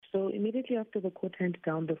So immediately after the court handed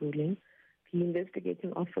down the ruling, the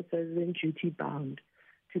investigating officers were duty-bound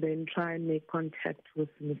to then try and make contact with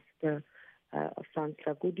Mr. Frans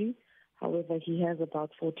Hlakudi. However, he has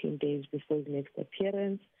about 14 days before his next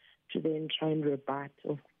appearance to then try and rebut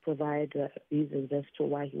or provide reasons as to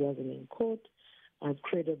why he wasn't in court,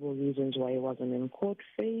 credible reasons why he wasn't in court.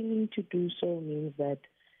 Failing to do so means that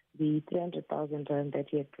the 300,000 rand that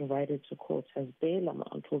he had provided to court as bail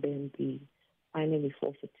amount will then be finally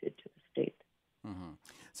forfeited to the state. Mm-hmm.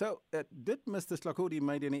 So, did Mr. Hlakudi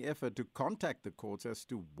make any effort to contact the courts as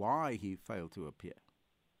to why he failed to appear?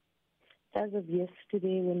 As of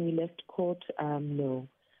yesterday, when we left court, no.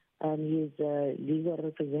 His legal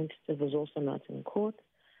representative was also not in court.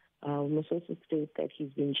 We must also state that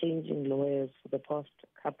he's been changing lawyers for the past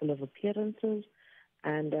couple of appearances,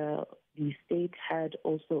 and the state had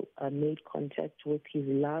also made contact with his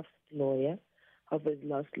last lawyer. However, his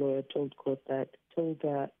last lawyer told us,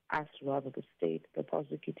 the state, the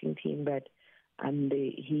prosecuting team, that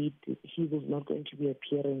he was not going to be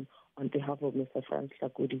appearing on behalf of Mr. Frans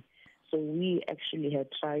Hlakudi. So we actually had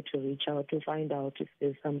tried to reach out to find out if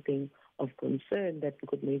there's something of concern that we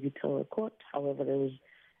could maybe tell the court. However, there was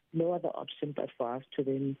no other option but for us to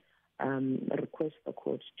then request the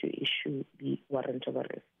court to issue the warrant of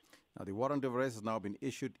arrest. Now, the warrant of arrest has now been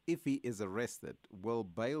issued. If he is arrested, will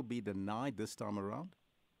bail be denied this time around?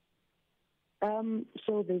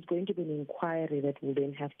 So there's going to be an inquiry that will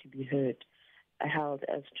then have to be held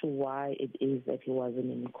as to why it is that he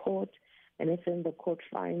wasn't in court. And if then the court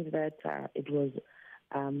finds that it was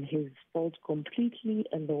his fault completely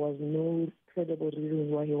and there was no credible reason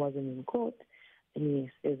why he wasn't in court, then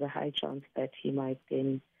yes, there's a high chance that he might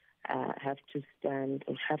then have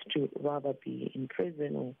to rather be in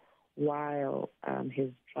prison or while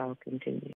his trial continues.